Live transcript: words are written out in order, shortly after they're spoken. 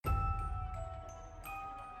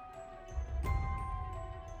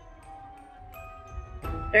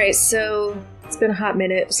Alright, so it's been a hot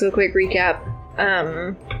minute, so a quick recap.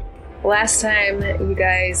 Last time you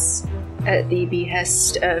guys, at the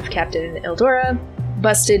behest of Captain Eldora,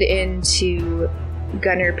 busted into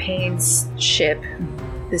Gunner Payne's ship,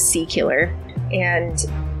 the Sea Killer, and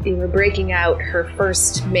they were breaking out her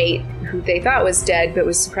first mate, who they thought was dead, but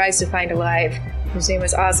was surprised to find alive, whose name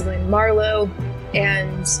was Oswald Marlowe.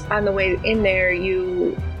 And on the way in there,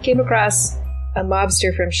 you came across a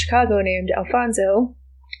mobster from Chicago named Alfonso,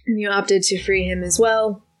 and you opted to free him as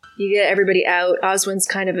well. You get everybody out. Oswin's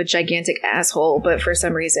kind of a gigantic asshole, but for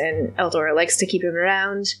some reason, Eldora likes to keep him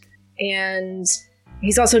around. And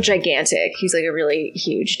he's also gigantic. He's like a really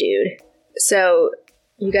huge dude. So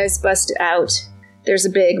you guys bust out. There's a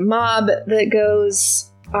big mob that goes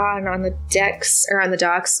on the decks, or on the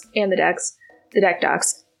docks, and the deck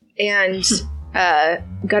docks. And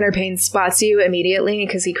Gunner Payne spots you immediately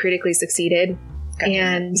because he critically succeeded.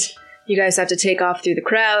 And you guys have to take off through the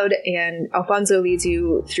crowd, and Alfonso leads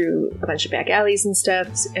you through a bunch of back alleys and stuff,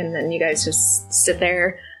 and then you guys just sit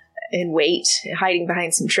there and wait, hiding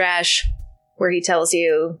behind some trash, where he tells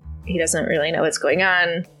you he doesn't really know what's going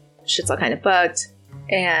on, shit's all kind of fucked,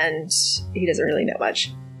 and he doesn't really know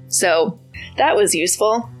much. So that was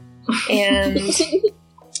useful. And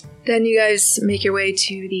then you guys make your way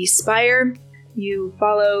to the spire. You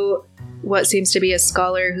follow what seems to be a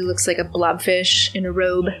scholar who looks like a blobfish in a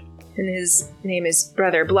robe, and his name is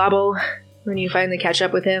Brother Blobble, when you finally catch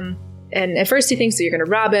up with him. And at first he thinks that you're going to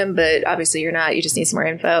rob him, but obviously you're not, you just need some more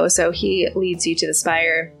info. So he leads you to the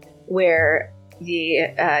spire, where the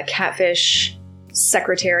catfish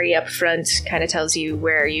secretary up front kind of tells you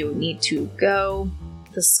where you need to go.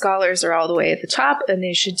 The scholars are all the way at the top, and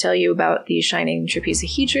they should tell you about the shining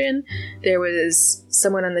trapezohedron. There was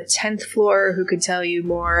someone on the 10th floor who could tell you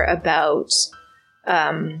more about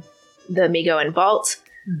the Migoan vault.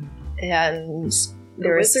 And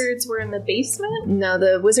the wizards were in the basement? No,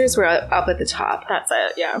 the wizards were up at the top. That's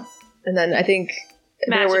it, yeah. And then I think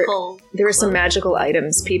there were some magical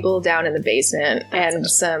items, people down in the basement, and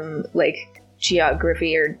some like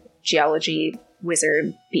geography or geology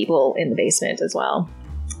wizard people in the basement as well,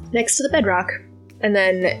 next to the bedrock. And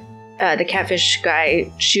then the catfish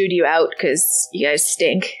guy shooed you out because you guys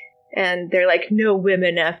stink, and they're like, no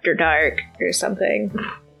women after dark or something.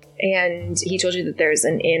 And he told you that there's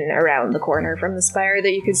an inn around the corner from the spire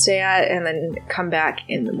that you could stay at, and then come back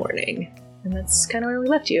in the morning. And that's kind of where we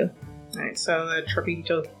left you. Alright, so the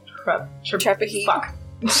trapezohedron.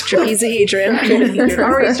 Trapezohedron.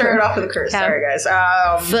 Already started off with a curse. Yeah. Sorry, guys.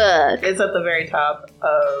 Fuck. It's at the very top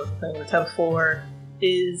of the 10th floor.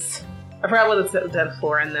 I forgot what the 10th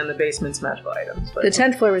floor, and then the basement's magical items. But The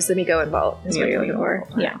 10th floor was the Migo Vault, is what you're looking for.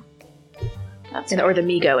 Yeah. Or the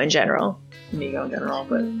Migo in general. Migo in general,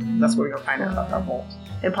 but that's where we're going to find out about our vault.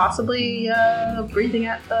 And possibly breathing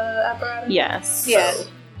at the apparatus? Yes. Yeah.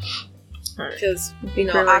 Because,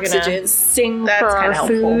 oxygen. Sing That's for our kinda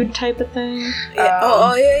helpful. food type of thing.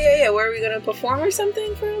 Yeah. Yeah. Where are we going to perform or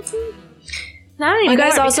something for our food? Not You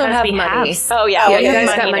guys also have money. Oh, yeah. Yeah, we you have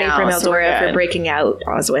guys got money now, from so we're Eldora for good. breaking out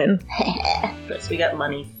Oswin. Yes, we got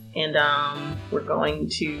money. And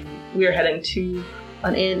we're heading to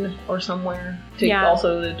an inn or somewhere.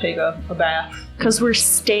 Also to take a bath. Because we're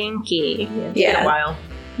stanky. It's been a while.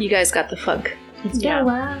 You guys got the funk. It's been a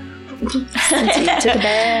while. Since you took a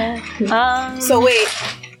bath. So wait,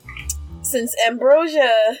 since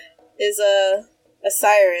Ambrosia is a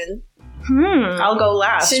siren, I'll go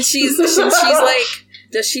last. since she's like,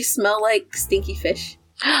 does she smell like stinky fish?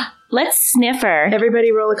 Let's sniff her.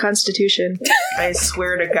 Everybody roll a constitution. I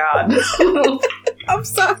swear to God. I'm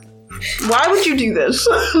sorry. Why would you do this?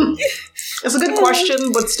 It's a good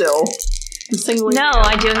question, but still. No,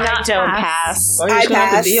 I do not pass. Well, you're just gonna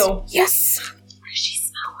have to deal. Yes.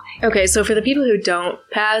 Okay, so for the people who don't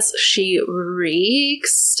pass, she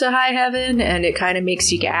reeks to high heaven, and it kind of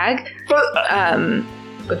makes you gag.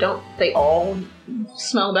 But don't they all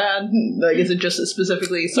smell bad? Like, is it just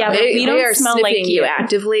specifically? Yeah, but we don't are smell sniffing like you you.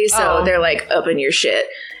 actively, so they're like up in your shit.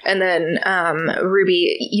 And then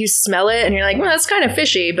Ruby, you smell it, and you're like, well, that's kind of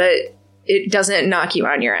fishy, but it doesn't knock you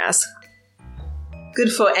on your ass.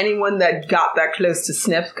 Good for anyone that got that close to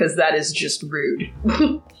sniff, because that is just rude.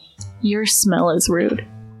 Your smell is rude.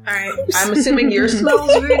 Alright, I'm assuming your smell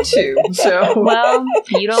is rude too, so... Well,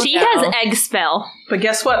 You don't she know. has egg spell. But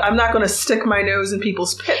guess what? I'm not going to stick my nose in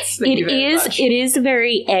people's pits. Thank you very much. It is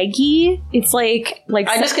very eggy. It's like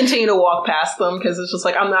I just continue to walk past them, because it's just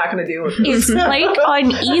like, I'm not going to deal with this. it's like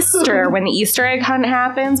on Easter when the Easter egg hunt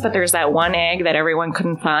happens, but there's that one egg that everyone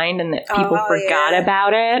couldn't find and that people forgot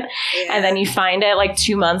about it. Yeah. And then you find it like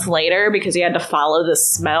 2 months later because you had to follow the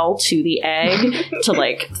smell to the egg to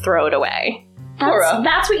like throw it away. Cora.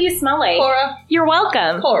 That's what you smell like. Cora. You're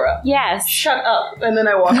welcome. Cora. Yes. Shut up. And then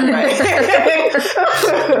I walk away.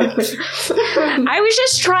 I was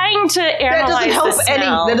just trying to analyze the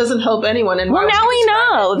smell. That doesn't help anyone. And well, now we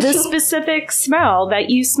know the specific smell that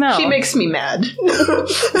you smell. She makes me mad.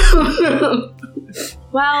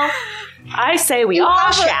 Well, I say we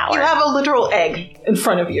all shower. You have a literal egg in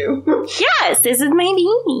front of you. Yes, this is my baby.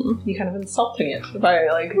 You kind of insulting it by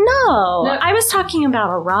like. No, I was talking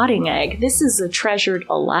about a rotting egg. This is a treasured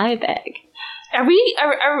alive egg.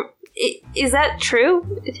 Is that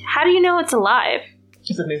true? How do you know it's alive?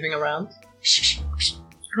 Is it moving around? Shh.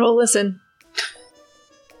 Roll listen.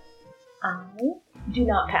 I do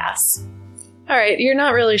not pass. All right, you're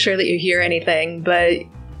not really sure that you hear anything, but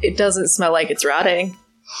it doesn't smell like it's rotting.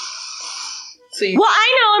 Well,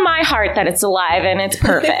 I know in my heart that it's alive and it's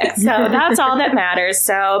perfect. So that's all that matters.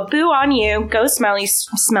 So boo on you. Go smelly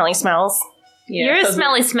smells. Yeah, you're a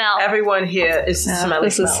smelly smell. Everyone here is smelly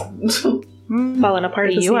smell. Falling apart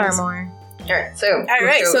at the You seams. are more. Alright, so.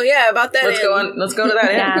 Alright, so yeah, about that. Let's go on. Let's go to that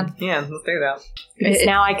end. Yeah. Let's do that. Because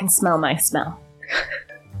now I can smell my smell.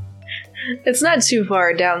 It's not too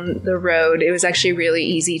far down the road. It was actually really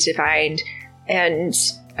easy to find. And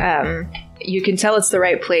you can tell it's the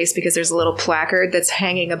right place because there's a little placard that's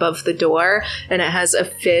hanging above the door, and it has a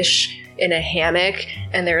fish in a hammock,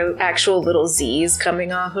 and there are actual little Z's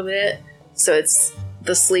coming off of it. So it's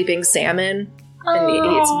the sleeping salmon.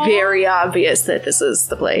 And it's very obvious that this is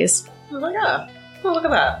the place. Oh my god. Oh, look at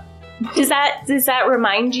that. Does that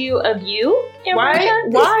remind you of you?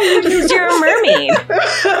 Why? Because you're a mermaid.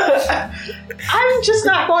 I'm just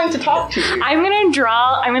not going to talk to you. I'm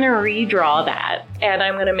gonna redraw that, and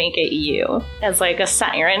I'm gonna make it you as like a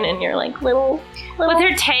siren, and you're like little with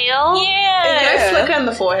her tail. Yeah. Can I flick on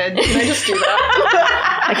the forehead? Can I just do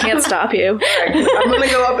that? I can't stop you. Right, I'm gonna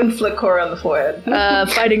go up and flick Cora on the forehead.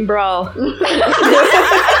 Fighting brawl.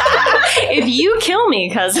 If you kill me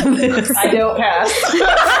because of this, I don't pass.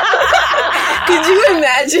 Could you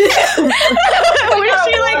imagine? Would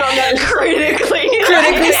she like critically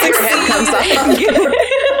succeed? Comes off.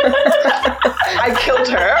 I killed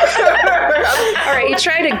her. All right, you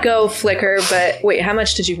try to go flicker, but wait, how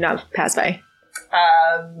much did you not pass by?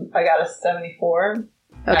 I got a 74.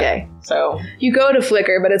 Okay. So you go to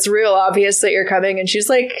flicker, but it's real obvious that you're coming, and she's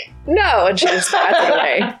like, no, and she just passes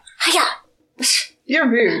away. you're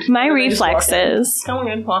rude. My reflexes.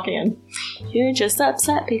 Walking in. You're just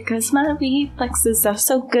upset because my reflexes are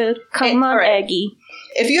so good. Come on, right. Eggie.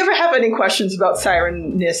 If you ever have any questions about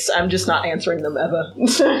siren-ness, I'm just not answering them ever.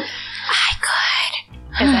 I could.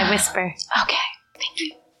 As I whisper. Okay. Thank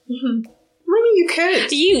you. Mm-hmm. Maybe you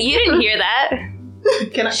could. You didn't hear that.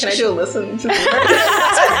 Can I do a listen?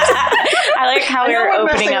 I like how we're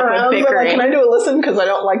opening up with bickering. Can I do a listen? Because I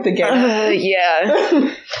don't like the game.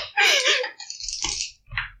 Yeah.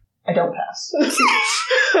 I don't pass.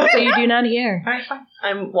 So you do not hear. Alright, fine.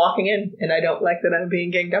 I'm walking in, and I don't like that I'm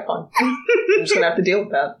being ganged up on. I'm just gonna have to deal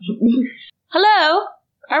with that. Hello?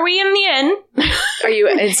 Are we in the inn? Are you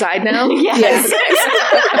inside now? Yes.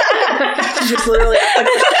 Just literally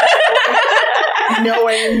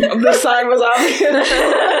knowing the sign was obvious.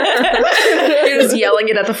 You're just yelling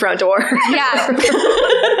it at the front door. Yeah.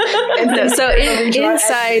 So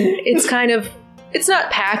inside, it's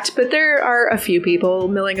not packed, but there are a few people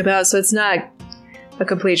milling about, so it's not a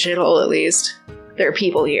complete shithole, at least. There are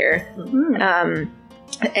people here. Mm-hmm.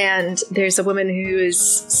 And there's a woman who is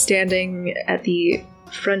standing at the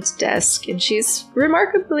front desk, and she's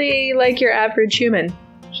remarkably like your average human.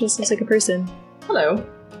 She just looks like a person. Hello.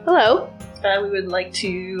 Hello. We would like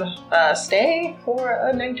to stay for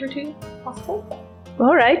a night or two, possible.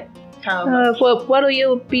 All right. What'll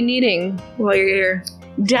you be needing while you're here?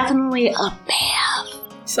 Definitely a bath.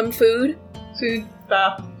 Some food. Food,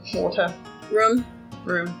 bath, water, Room.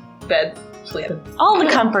 bed, sleeping. All the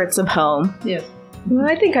comforts of home. Yes. Well,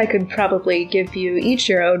 I think I could probably give you each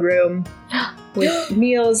your own room with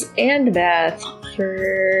meals and bath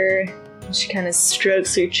for... She kind of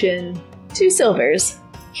strokes her chin. 2 silvers.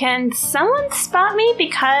 Can someone spot me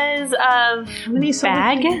because of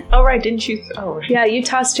bag? Oh, right. Didn't you? Right. Yeah, you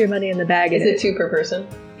tossed your money in the bag. Is it 2 per person?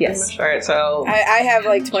 Yes. All right, so I have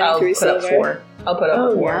like 23 silver. I'll put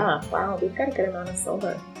up 4. Yeah. Wow, we've got a good amount of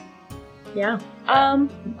silver. Yeah.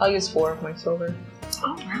 I'll use 4 of my silver.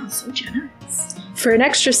 Oh, wow, so generous. For an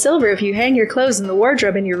extra silver, if you hang your clothes in the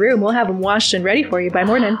wardrobe in your room, we'll have them washed and ready for you by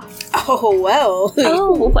morning. Oh, well.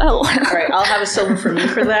 Oh, well. All right, I'll have a silver for me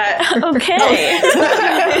for that. Okay.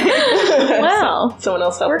 Well, someone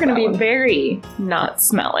else help. we're going to be one. very not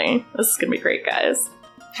smelly. This is going to be great, guys.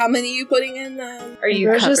 How many are you putting in? Are you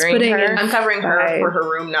We're just covering putting her? in- I'm covering her Right. for her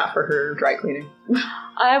room, not for her dry cleaning.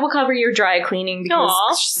 I will cover your dry cleaning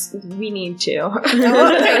because we need to.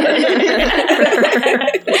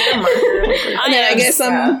 And then I guess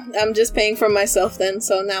I'm just paying for myself then,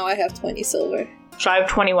 so now I have 20 silver. So I have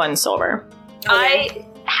 21 silver. I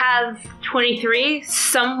have 23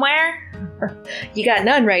 somewhere. You got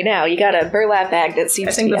none right now. You got a burlap bag that seems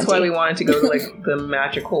I think to be that's why empty. we wanted to go to like the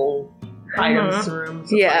magical items room.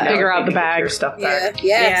 to Yeah. find Figure if out we the can get bag. your stuff Yeah, back.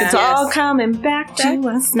 yes, It's all coming back to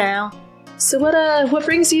us now. So what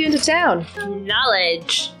brings you into town?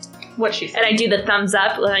 Knowledge. What she said. And I do the thumbs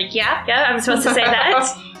up, like, yeah, I'm supposed to say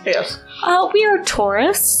that. Yes. We are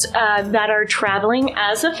tourists that are traveling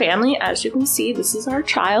as a family. As you can see, this is our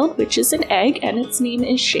child, which is an egg, and its name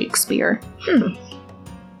is Shakespeare.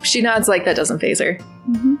 She nods like that doesn't faze her.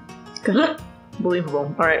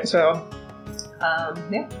 Believable. All right, so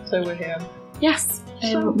yeah, so we're here. Yes,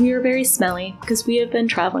 and we are very smelly because we have been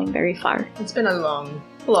traveling very far. It's been a long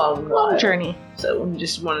Long journey. So we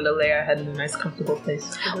just wanted to lay our head in a nice, comfortable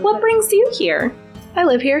place. What brings you here? I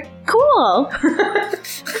live here. Cool. Do you own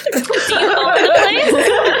the place?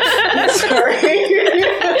 Sorry.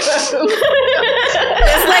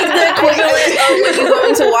 It's like the equivalent of when you go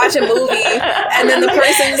in to watch a movie, and then the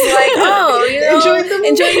person's like, "Oh, you know,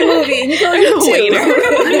 enjoy your movie," and you go, "You too."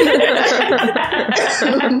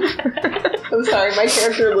 I'm sorry, my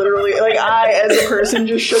character literally, like, I, as a person,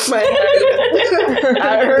 just shook my head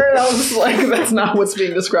at her, and I was like, that's not what's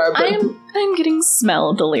being described. But I'm getting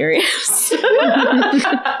smell delirious.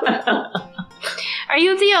 Are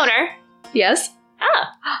you the owner? Yes.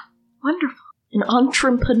 Ah, Wonderful. An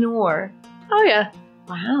entrepreneur. Oh yeah.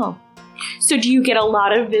 Wow. So do you get a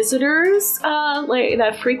lot of visitors like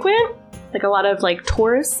that frequent? Like a lot of like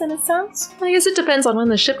tourists in a sense? I guess it depends on when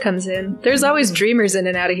the ship comes in. There's always dreamers in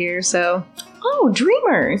and out of here, so Oh,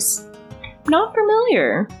 dreamers. Not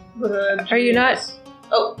familiar. are you not?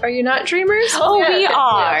 Oh. Are you not dreamers? Oh, yeah, we yeah,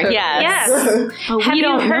 are. yeah. Yes. yes. But Have we you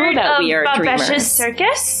don't heard know that of we are Babesh's dreamers.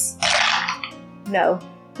 Circus? No,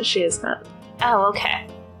 she is not. Oh, okay.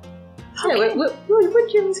 Yeah,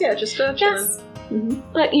 what humans? Yeah, just chilling. Yes.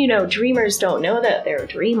 But you know, dreamers don't know that they're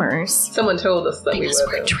dreamers. Someone told us that we Because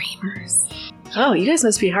were we're though. dreamers. Oh, you guys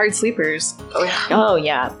must be hard sleepers. Oh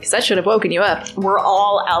yeah. Because that should have woken you up. We're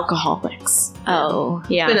all alcoholics. Oh.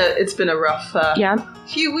 Yeah. It's been a rough Yeah.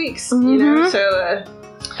 few weeks, you know, so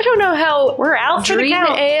I don't know how We're out for the dream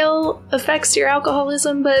count. ale affects your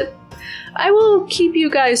alcoholism, but I will keep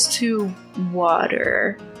you guys to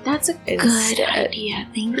water. That's a Instead. good idea.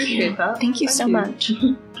 Thank appreciate you. that. Thank you so much.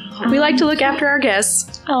 We like to look after our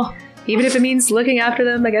guests, Oh, even if it means looking after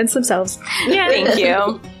them against themselves. yeah, thank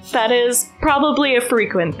you. That is probably a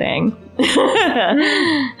frequent thing.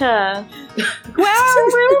 Where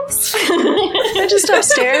are rooms? They're just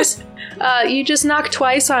upstairs. You just knock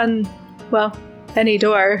twice on, well, any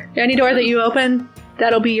door. Any door that you open,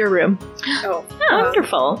 that'll be your room. Oh,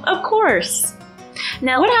 Wonderful. Of course.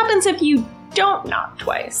 Now, what happens if you don't knock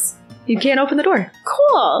twice? You can't open the door.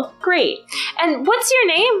 Cool. Great. And what's your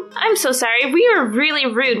name? I'm so sorry. We were really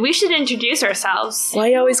rude. We should introduce ourselves. Why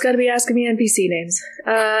you always gotta be asking me NPC names?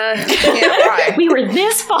 yeah, right. We were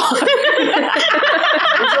this far.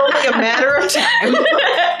 It's only a matter of time.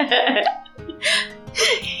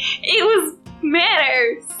 It was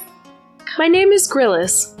manners. My name is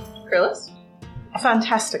Grillis. Grillis? A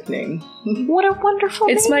fantastic name. What a wonderful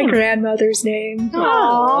It's my name. grandmother's name.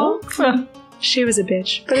 Aww. She was a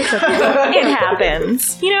bitch, but it's okay. It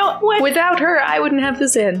happens. You know what? Without her, I wouldn't have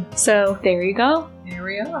this inn. So There you go. Here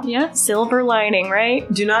we are. Yeah, silver lining, right?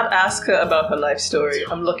 Do not ask her about her life story.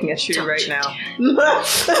 I'm looking at you right now.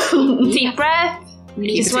 Deep breath. You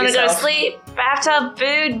Keep just it to want to go to yourself. sleep. Bathtub,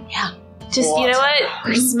 food. Yeah. Just, you know what?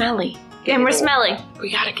 We're smelly. And we're smelly.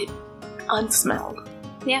 We gotta get unsmelled.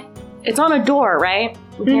 Yeah. It's on a door, right?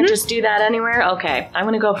 We can't just do that anywhere? Okay, I'm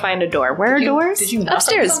gonna go find a door. Where are doors? Did you knock on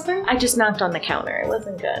Upstairs. something? I just knocked on the counter. It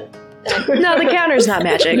wasn't good. no, the counter's not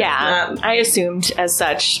magic. Yeah, I assumed as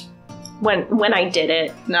such when I did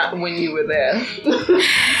it. Not when you were there.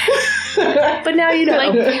 But now you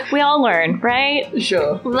know. We all learn, right?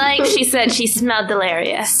 Sure. Like she said, she smelled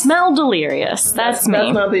delirious. Smell delirious. That's me.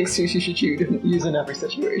 That's not the excuse you should use in every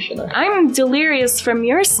situation. I'm delirious from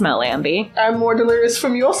your smell, Ambi. I'm more delirious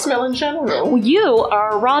from your smell in general. You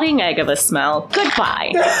are a rotting egg of a smell.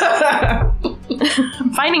 Goodbye.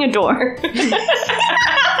 I'm finding a door.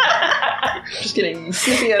 Just getting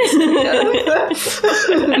snippy and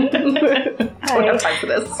snippy. I don't have time for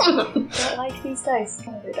this. I like these dice.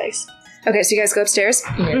 Other dice. Okay, so you guys go upstairs.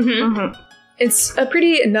 Mm-hmm. It's a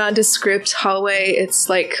pretty nondescript hallway. It's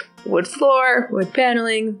like wood floor, wood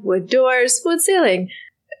paneling, wood doors, wood ceiling.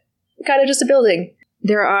 kind of just a building.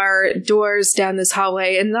 There are doors down this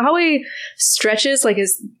hallway, and the hallway stretches, like,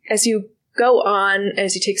 as you go on,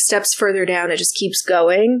 as you take steps further down, it just keeps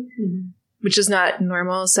going, which is not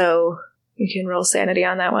normal, so you can roll sanity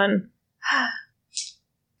on that one.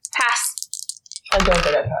 Pass. I don't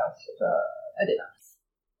think I passed. I did not.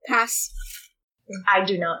 Pass. I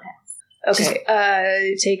do not have. Okay,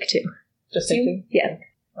 take 2. Just take 2? Yeah.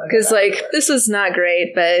 Because, like, this is not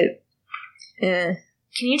great, but... Can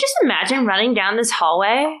you just imagine running down this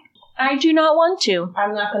hallway? I do not want to.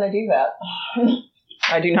 I'm not going to do that.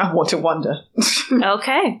 I do not want to wander.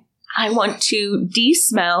 Okay. I want to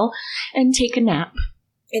de-smell and take a nap.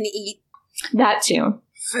 And eat. That too.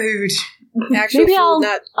 Food. Actual Maybe food,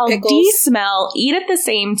 not I'll pickles. de-smell, eat at the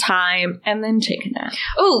same time, and then take a nap.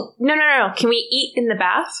 Oh, no. Can we eat in the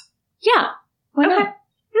bath? Yeah. Why Okay. not?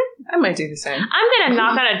 I might do the same. I'm gonna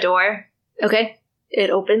knock on a door. Okay. It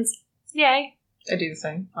opens. Yay. I do the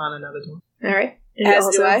same on another door. All right. And As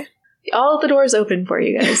do I. All of the doors open for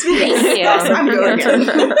you guys. Thank you. I'm going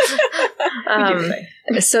again.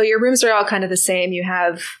 So your rooms are all kind of the same. You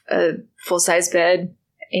have a full-size bed,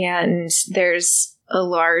 and there's a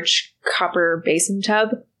large copper basin tub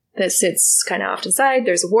that sits kind of off to the side.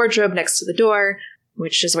 There's a wardrobe next to the door,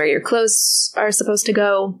 which is where your clothes are supposed to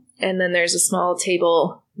go. And then there's a small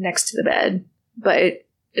table next to the bed. But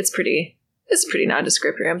it's a pretty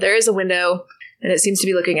nondescript room. There is a window, and it seems to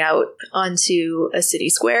be looking out onto a city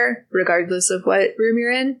square, regardless of what room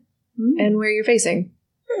you're in and where you're facing.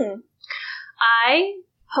 I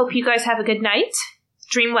hope you guys have a good night.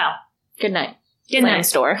 Dream well. Good night. Good night.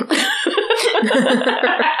 Store.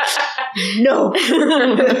 No.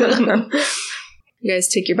 You guys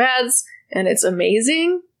take your baths, and it's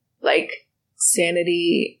amazing. Like,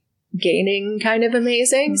 sanity gaining kind of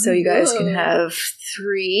amazing. So you guys can have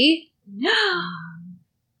 3.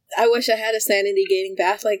 I wish I had a sanity gaining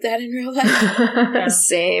bath like that in real life.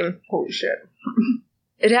 Same. Holy shit.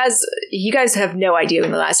 You guys have no idea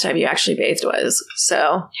when the last time you actually bathed was.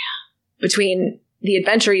 So between the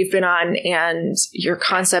adventure you've been on and your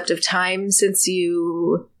concept of time since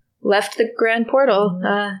you left the Grand Portal,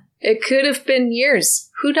 it could have been years.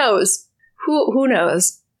 Who knows? Who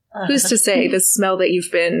knows? Who's to say the smell that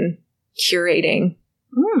you've been curating?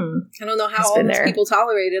 I don't know how all these people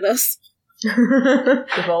tolerated us.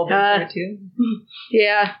 We've all been there too.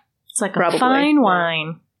 Yeah. It's like Probably. a fine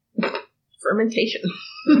wine. Fermentation.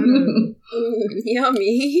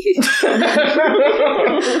 Yummy.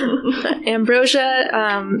 Ambrosia,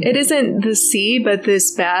 it isn't the sea, but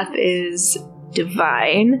this bath is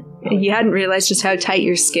divine. You hadn't realized just how tight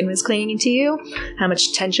your skin was clinging to you, how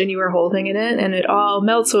much tension you were holding in it, and it all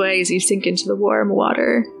melts away as you sink into the warm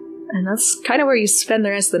water. And that's kind of where you spend the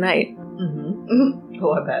rest of the night.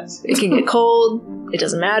 Oh, I bet. It can get cold, it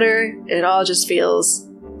doesn't matter, it all just feels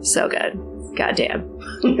so good. Goddamn.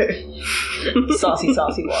 Saucy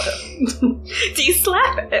water. Do you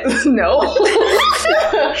slap it? No.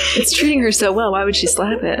 It's treating her so well, why would she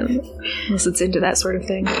slap it? Unless it's into that sort of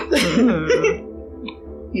thing.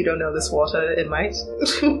 You don't know this water, it might.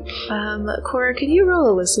 Cora, could you roll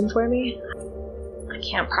a listen for me? I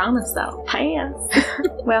can't promise though. Pass.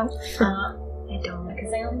 Well, I don't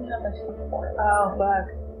because I only have a 4. oh, fuck.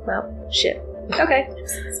 Well, shit. Okay.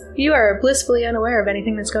 You are blissfully unaware of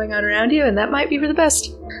anything that's going on around you, and that might be for the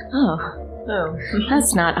best. Oh,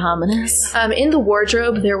 that's not ominous. In the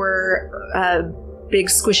wardrobe, there were big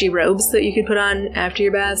squishy robes that you could put on after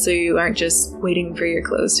your bath, so you aren't just waiting for your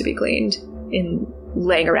clothes to be cleaned and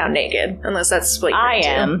laying around naked, unless that's what you're I into.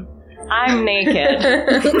 am. I'm naked.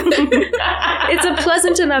 It's a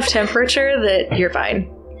pleasant enough temperature that you're fine.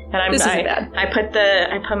 And This isn't bad. I put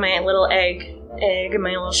my little egg, my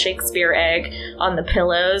little Shakespeare egg on the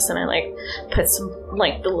pillows, and I put some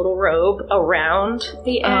the little robe around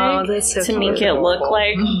the egg that's so to make cute. it look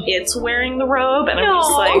like it's wearing the robe, and I'm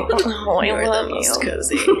just oh, I You're love the most you.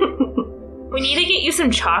 cozy. We need to get you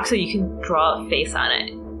some chalk so you can draw a face on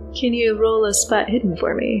it. Can you roll a spot hidden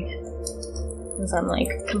for me? Because I'm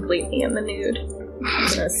completely in the nude. I'm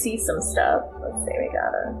gonna see some stuff. Let's see,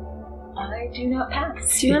 I do not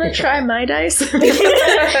pass. Do you want to try my dice? Does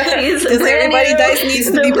everybody dice needs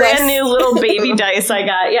to the be brand blessed? new little baby dice I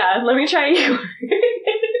got. Yeah, let me try you.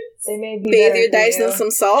 They may be Bathe better your for dice you. in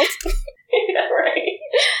some salt. Yeah,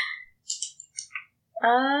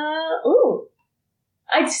 right. Ooh.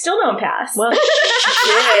 I still don't pass. Well,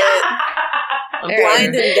 I'm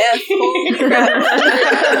blind and deaf. Holy crap.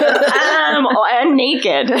 And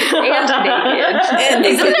naked. And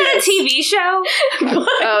Isn't that a TV show?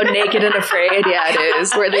 oh, Naked and Afraid? Yeah, it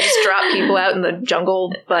is. Where they just drop people out in the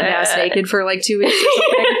jungle butt-ass naked for 2 weeks or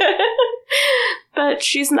something. but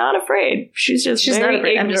she's not afraid. She's very not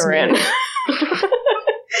afraid. ignorant.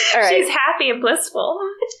 All right. She's happy and blissful.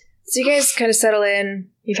 So you guys kind of settle in.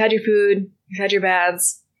 You've had your food. You've had your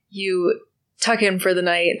baths. You tuck in for the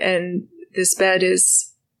night, and this bed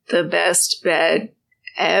is the best bed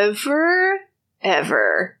ever.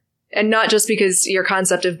 And not just because your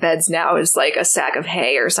concept of beds now is like a sack of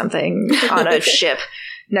hay or something on a ship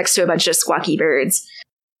next to a bunch of squawky birds.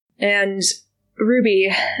 And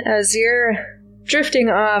Ruby, as you're drifting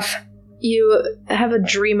off, you have a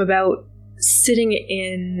dream about sitting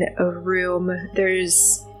in a room.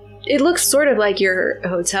 It looks sort of like your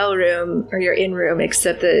hotel room or your inn room,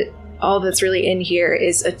 except that all that's really in here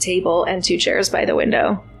is a table and 2 chairs by the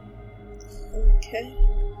window. Okay.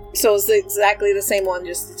 So it's exactly the same one,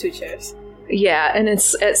 just the 2 chairs. Yeah, and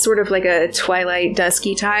it's at sort of like a twilight,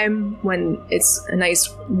 dusky time when it's a nice,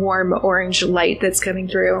 warm orange light that's coming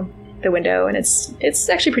through the window, and it's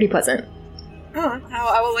actually pretty pleasant. Oh,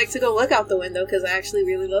 I would like to go look out the window because I actually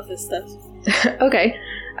really love this stuff. Okay.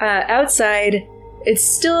 Outside, it's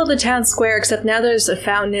still the town square, except now there's a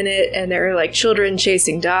fountain in it, and there are like children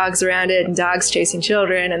chasing dogs around it, and dogs chasing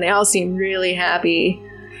children, and they all seem really happy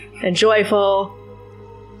and joyful.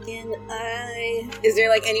 Is there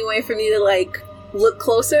like any way for me to like look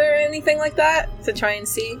closer or anything like that to try and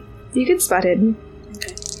see? You can spot hidden.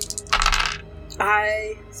 Okay.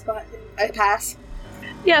 I pass.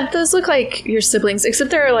 Yeah, those look like your siblings,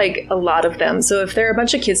 except there are like a lot of them. So if there are a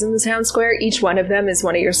bunch of kids in the town square, each one of them is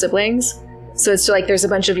one of your siblings. So it's like there's a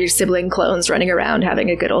bunch of your sibling clones running around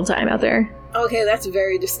having a good old time out there. Okay, that's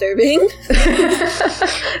very disturbing.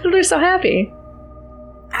 They're so happy.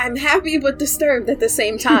 I'm happy but disturbed at the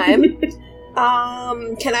same time.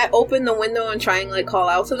 Can I open the window and try and like call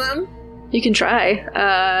out to them? You can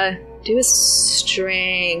try. Do a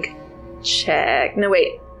strength check. No,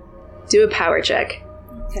 wait. Do a power check.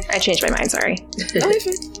 Okay. I changed my mind, sorry. No, it's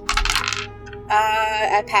fine.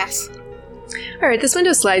 I pass. Alright, this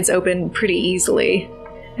window slides open pretty easily,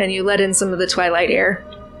 and you let in some of the twilight air.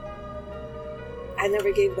 I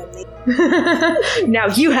never gave them names. Now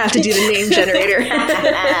you have to do the name generator.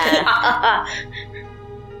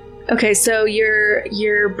 Okay, so your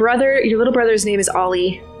little brother's name is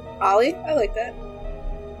Ollie. Ollie? I like that.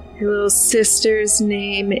 Your little sister's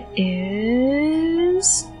name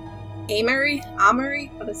is... Amory? Amory?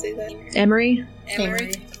 How to say that? Emery?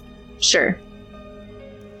 Amory. Sure.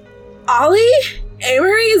 Ollie?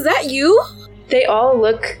 Amory, is that you? They all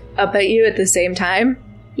look up at you at the same time.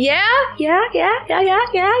 Yeah.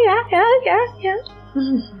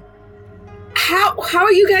 How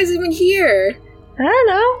are you guys even here? I don't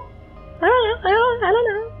know.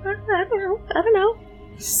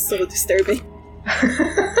 So disturbing.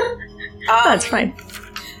 That's fine.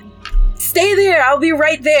 Stay there, I'll be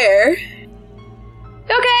right there.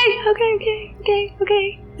 Okay.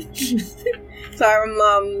 So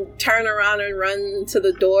I'm turn around and run to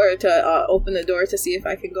the door to open the door to see if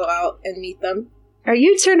I can go out and meet them.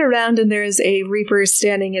 You turn around and there's a Reaper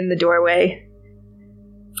standing in the doorway.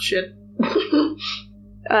 Shit.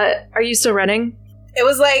 Are you still running? It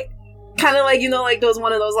was like, kind of like, like those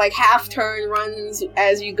one of those like half turn runs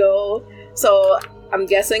as you go. So I'm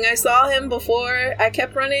guessing I saw him before I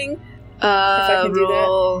kept running. If I can do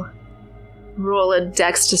that. Roll a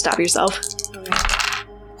dex to stop yourself.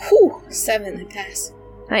 Whew, 7, I pass.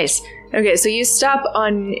 Nice. Okay, so you stop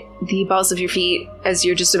on the balls of your feet as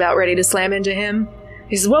you're just about ready to slam into him.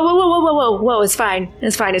 He says, whoa, it's fine.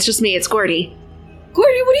 It's just me, it's Gordy.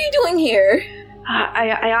 Gordy, what are you doing here?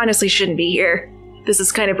 I honestly shouldn't be here. This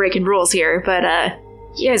is kind of breaking rules here, but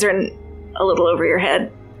you guys are in a little over your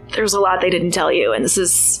head. There's a lot they didn't tell you, and this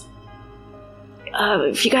is...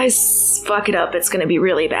 if you guys fuck it up, it's gonna be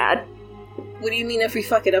really bad. What do you mean if we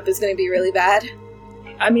fuck it up, it's gonna be really bad?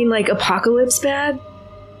 I mean, like, apocalypse bad?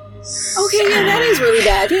 Okay, yeah, that is really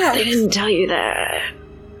bad, yeah. They didn't tell you that.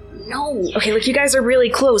 No. Okay, look, you guys are really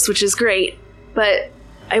close, which is great, but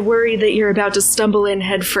I worry that you're about to stumble in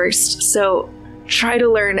head first, so try to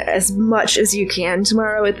learn as much as you can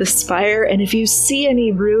tomorrow at the Spire, and if you see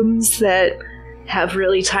any rooms that have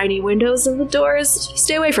really tiny windows in the doors,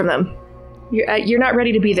 stay away from them. You're not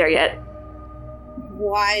ready to be there yet.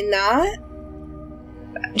 Why not?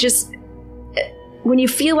 Just... when you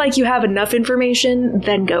feel like you have enough information,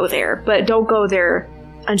 then go there. But don't go there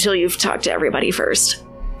until you've talked to everybody first.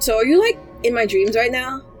 So are you, like, in my dreams right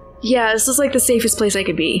now? Yeah, this is, like, the safest place I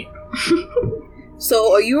could be.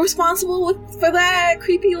 So are you responsible for that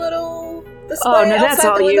creepy little display? Oh, no, that's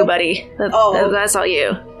all you, buddy. That's all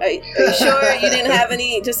you. Are you sure you didn't have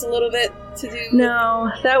just a little bit to do?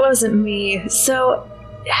 No, that wasn't me. So,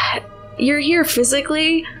 you're here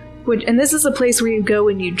physically, and this is a place where you go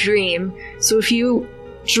when you dream. So if you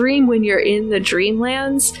dream when you're in the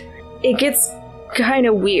dreamlands, it gets kind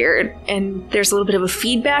of weird, and there's a little bit of a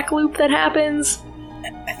feedback loop that happens.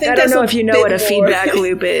 I don't know if you know what a feedback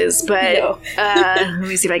loop is, but No. let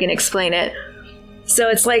me see if I can explain it. So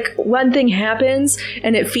it's like one thing happens,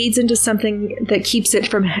 and it feeds into something that keeps it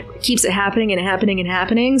happening and happening and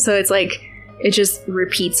happening. So it's like it just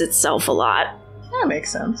repeats itself a lot. That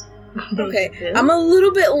makes sense. Okay, I'm a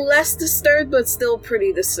little bit less disturbed, but still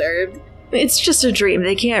pretty disturbed. It's just a dream.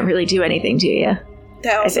 They can't really do anything to you.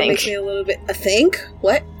 That also think. makes me a little bit... I think?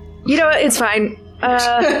 What? You know what? It's fine.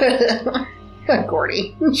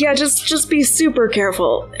 Gordy. Yeah, just be super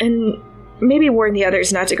careful, and maybe warn the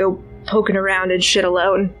others not to go poking around and shit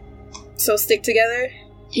alone. So stick together?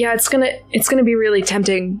 Yeah, it's gonna be really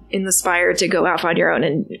tempting in the Spire to go off on your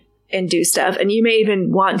own and do stuff, and you may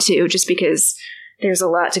even want to, just because there's a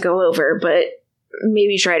lot to go over, but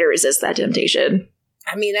maybe try to resist that temptation.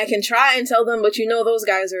 I mean, I can try and tell them, but you know those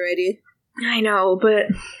guys already. I know. But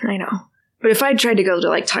if I'd tried to go to,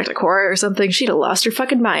 like, talk to Cora or something, she'd have lost her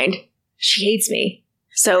fucking mind. She hates me.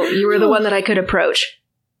 So you were the one that I could approach.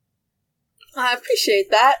 I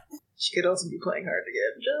appreciate that. She could also be playing hard to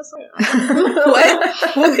get. Just What?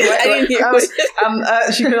 I didn't hear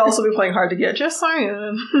she could also be playing hard to get. Just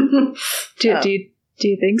saying. Do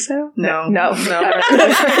you think so? No. No.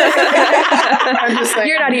 I'm just saying.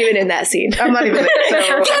 You're not even in that scene. I'm not even there.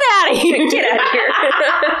 So Get out of here. Get out of here.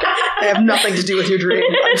 I have nothing to do with your dream.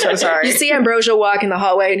 I'm so sorry. You see Ambrosio walk in the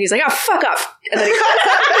hallway and he's like, "Oh, fuck off." And then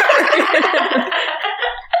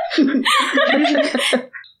he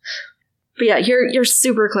But yeah, you're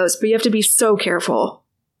super close, but you have to be so careful.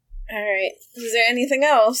 Alright. Is there anything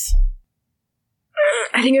else?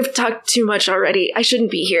 I think I've talked too much already. I shouldn't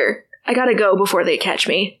be here. I gotta go before they catch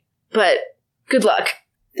me. But good luck.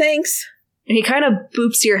 Thanks. And he kind of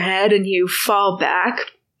boops your head and you fall back.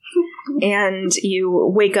 And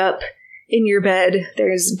you wake up in your bed.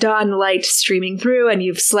 There's dawn light streaming through and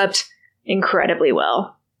you've slept incredibly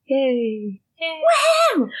well. Yay.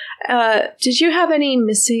 Wow! Did you have any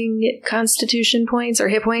missing constitution points or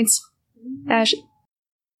hit points, Ash?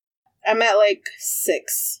 I'm at like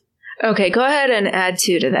 6. Okay, go ahead and add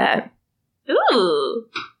 2 to that. Ooh.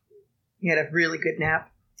 You had a really good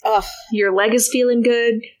nap. Ugh. Your leg is feeling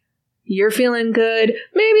good. You're feeling good.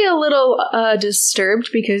 Maybe a little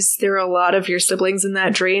disturbed because there are a lot of your siblings in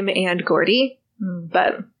that dream and Gordy.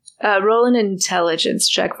 But roll an intelligence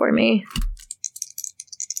check for me.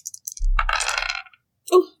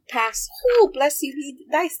 Oh, pass. Oh, bless you. He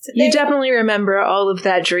dice today. You definitely remember all of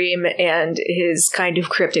that dream and his kind of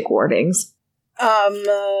cryptic warnings. Can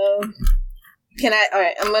I? All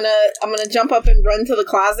right, I'm gonna jump up and run to the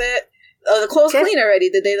closet. The clothes clean already.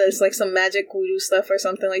 Did they? There's like some magic voodoo stuff or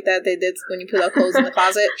something like that they did when you put out clothes in the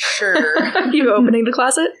closet. Sure. You opening the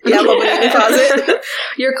closet? Yeah, I'm opening the closet.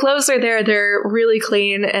 Your clothes are there. They're really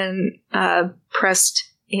clean and pressed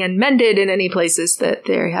and mended in any places that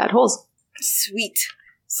they had holes. Sweet.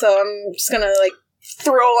 So I'm just gonna like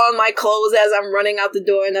throw on my clothes as I'm running out the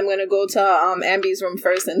door, and I'm gonna go to Ambi's room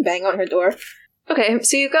first and bang on her door. Okay,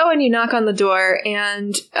 so you go and you knock on the door,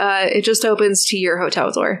 and it just opens to your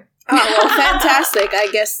hotel door. Oh, well, fantastic. I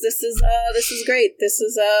guess this is great. This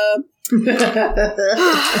is, I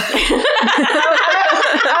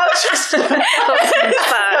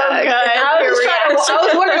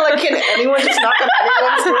was wondering, like, can anyone just knock on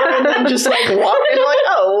anyone's door and then just, like, walk in? Like,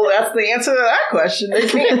 oh, that's the answer to that question. They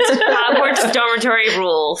can't. Hogwarts dormitory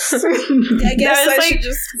rules. I guess That was, I should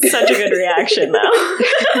just... Such a good reaction, though.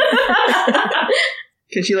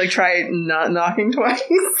 Can she, like, try not knocking twice?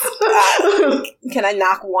 Can I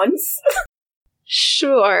knock once?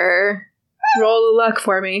 Sure. Roll a luck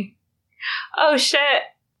for me. Oh, shit.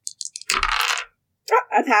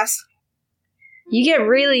 I pass. You get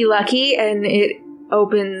really lucky, and it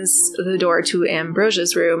opens the door to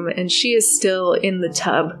Ambrosia's room, and she is still in the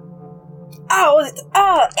tub. Oh,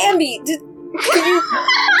 Ambi, can you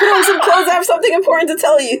put on some clothes? I have something important to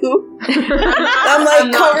tell you. I'm like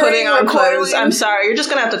I'm not putting on recoiling. clothes. I'm sorry. You're just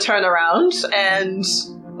gonna have to turn around and...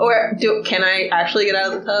 Or can I actually get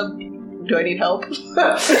out of the tub? Do I need help?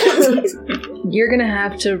 You're gonna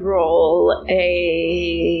have to roll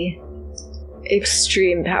a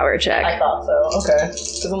extreme power check. I thought so. Okay.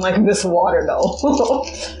 Because I'm like, this water, no.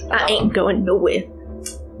 I ain't going nowhere.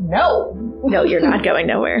 No. No, you're not going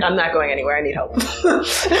nowhere. I'm not going anywhere. I need help.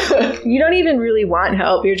 You don't even really want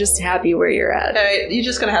help. You're just happy where you're at. You're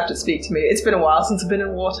just gonna have to speak to me. It's been a while since I've been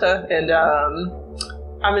in water, and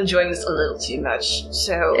I'm enjoying this a little too much.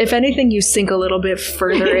 So If anything, you sink a little bit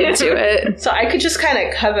further into it. So I could just kind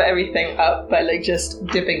of cover everything up by like just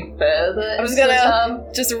dipping further. I was gonna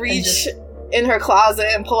just reach in her closet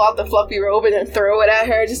and pull out the fluffy robe and then throw it at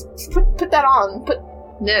her. Just put that on.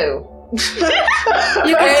 No. You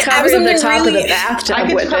can cover the top of the bathtub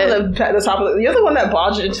I with could cover it. the top of the. You're the one that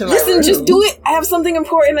barged into my Listen, room. just do it. I have something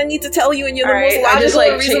important I need to tell you, and you're the most Alright, I just, logical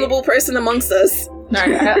like, and reasonable person amongst us.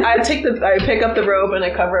 Alright, I pick up the robe and I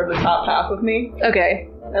cover up the top half of me. Okay.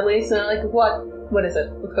 At least, and I'm like, what is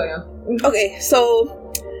it? What's going on? Okay,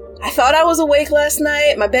 so I thought I was awake last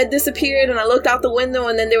night. My bed disappeared, and I looked out the window,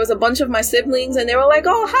 and then there was a bunch of my siblings, and they were like,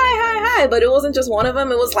 "Oh, hi," but it wasn't just one of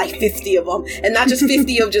them. It was like 50 of them, and not just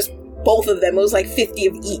 50 of just both of them. It was like 50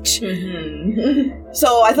 of each. Mm-hmm.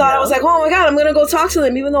 So I thought, I was like, oh my god, I'm gonna go talk to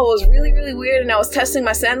them, even though it was really, really weird, and I was testing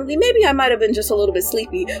my sanity. Maybe I might have been just a little bit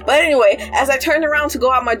sleepy. But anyway, as I turned around to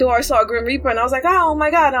go out my door, I saw a Grim Reaper, and I was like, oh my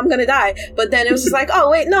god, I'm gonna die. But then it was just like, oh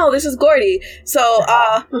wait, no, this is Gordy. So,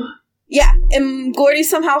 yeah, and Gordy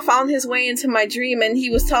somehow found his way into my dream, and he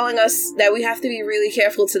was telling us that we have to be really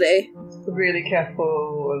careful today. Really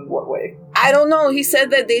careful in what way? I don't know. He said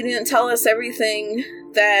that they didn't tell us everything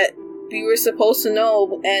that we were supposed to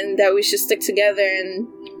know, and that we should stick together and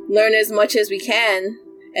learn as much as we can,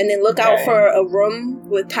 and then look out for a room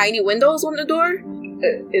with tiny windows on the door.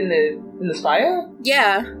 In the spire?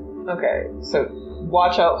 Yeah. Okay, so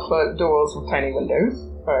watch out for doors with tiny windows.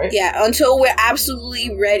 Alright. Yeah, until we're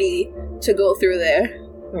absolutely ready to go through there.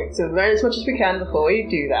 Okay, so learn as much as we can before we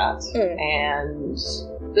do that. And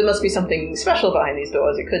there must be something special behind these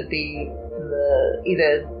doors. It could be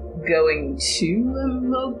either going to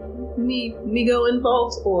Migo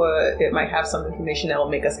involved, or it might have some information that will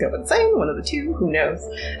make us go insane. One of the two, who knows?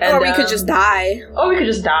 And, or we could just die. Or we could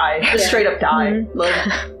just die. Just straight up die. Mm-hmm. Like,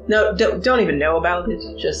 no, don't even know about it.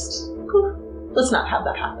 Just let's not have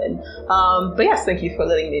that happen. But yes, thank you for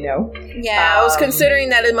letting me know. Yeah, I was considering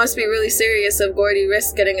that it must be really serious if Gordy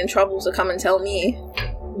risks getting in trouble to come and tell me.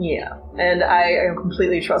 Yeah, and I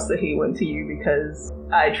completely trust that he went to you because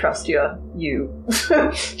I trust you.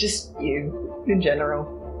 Just you in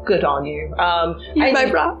general. Good on you. My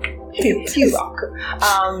rock. You rock.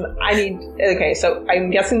 Okay, so I'm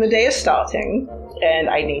guessing the day is starting, and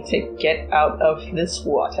I need to get out of this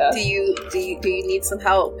water. Do you need some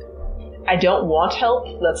help? I don't want help.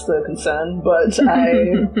 That's the concern, but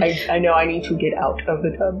I know I need to get out of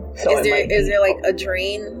the tub. So is there like a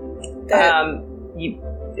drain? That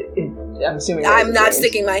I'm assuming. I'm not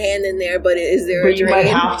sticking my hand in there, but is there a drain? You might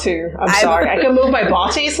have to. I'm sorry. I can move my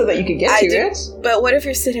body so that you can get to it. But what if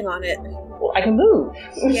you're sitting on it? Well, I can move.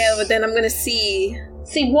 Yeah, but then I'm gonna see.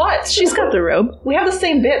 See what? She's got the robe. We have the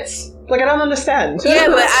same bits. Like, I don't understand. Yeah,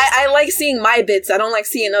 but I like seeing my bits. I don't like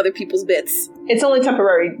seeing other people's bits. It's only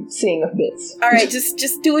temporary seeing of bits. Alright,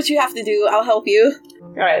 just do what you have to do. I'll help you.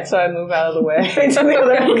 Alright, so I move out of the way.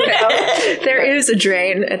 There is a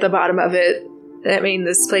drain at the bottom of it. I mean,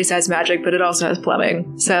 this place has magic, but it also has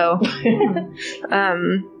plumbing. So,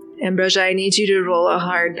 Ambrosia, I need you to roll a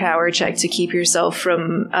hard power check to keep yourself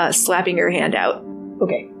from slapping your hand out.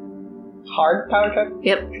 Okay. Hard power check?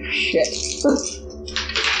 Yep. Shit.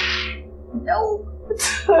 No.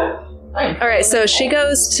 Alright, so she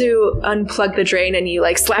goes to unplug the drain and you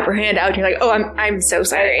like slap her hand out and you're like, oh, I'm so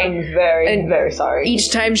sorry. I'm very sorry. Each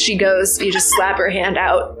time she goes, you just slap her hand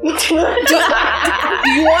out. Do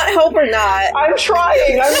you want help or not? I'm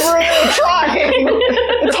trying. I'm really trying.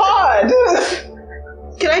 It's hard.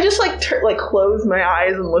 Can I just like close my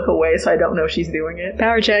eyes and look away so I don't know she's doing it?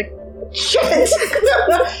 Power check. Shit.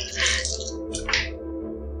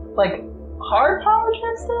 Like hard power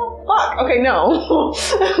check still? Fuck. Okay, no.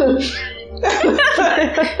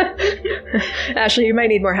 Ashley, you might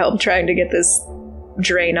need more help trying to get this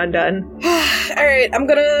drain undone. Alright, I'm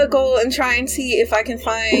gonna go and try and see if I can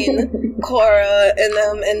find Cora and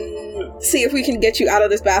them and see if we can get you out of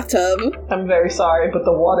this bathtub. I'm very sorry, but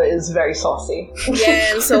the water is very saucy.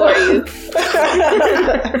 Yeah, and so are you.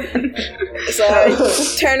 So I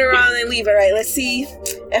turn around and leave. Alright, let's see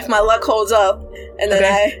if my luck holds up. And then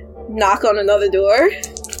I knock on another door.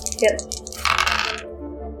 Yep.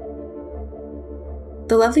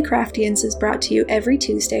 The Lovely Craftians is brought to you every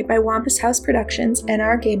Tuesday by Wampus House Productions and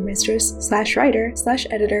our game mistress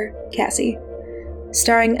 /writer/editor, Cassie.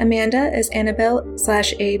 Starring Amanda as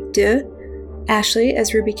Annabelle/Abe de, Ashley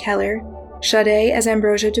as Ruby Keller, Sade as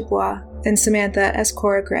Ambrosia Dubois, and Samantha as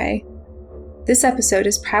Cora Gray. This episode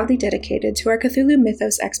is proudly dedicated to our Cthulhu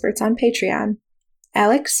Mythos experts on Patreon,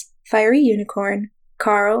 Alex, Fiery Unicorn,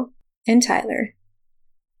 Carl, and Tyler.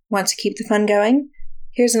 Want to keep the fun going?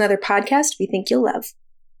 Here's another podcast we think you'll love.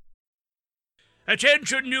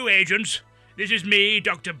 Attention, new agents. This is me,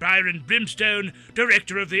 Dr. Byron Brimstone,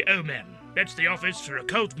 Director of the Omen. That's the Office for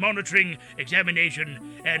Occult Monitoring,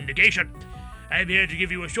 Examination, and Negation. I'm here to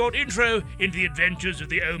give you a short intro into the adventures of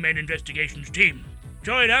the Omen Investigations team.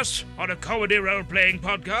 Join us on a comedy role-playing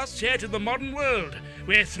podcast set in the modern world,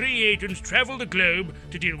 where 3 agents travel the globe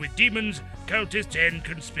to deal with demons, cultists, and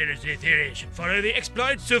conspiracy theories. Follow the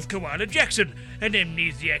exploits of Koala Jackson, an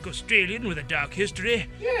amnesiac Australian with a dark history.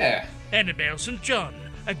 Yeah. Annabelle St. John,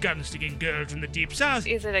 a gun-sticking girl from the deep south.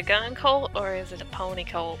 Is it a gun cult or is it a pony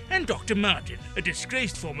cult? And Dr. Martin, a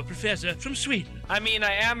disgraced former professor from Sweden. I mean,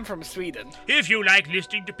 I am from Sweden. If you like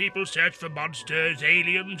listening to people search for monsters,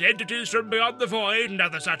 aliens, entities from beyond the void, and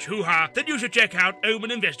other such hoo-ha, then you should check out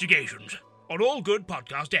Omen Investigations on all good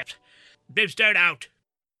podcast apps. Brimstone out.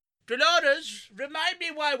 Dolores, remind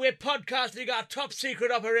me why we're podcasting our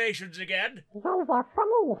top-secret operations again. Those are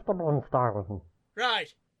funny, Mr. Brimstone.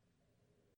 Right.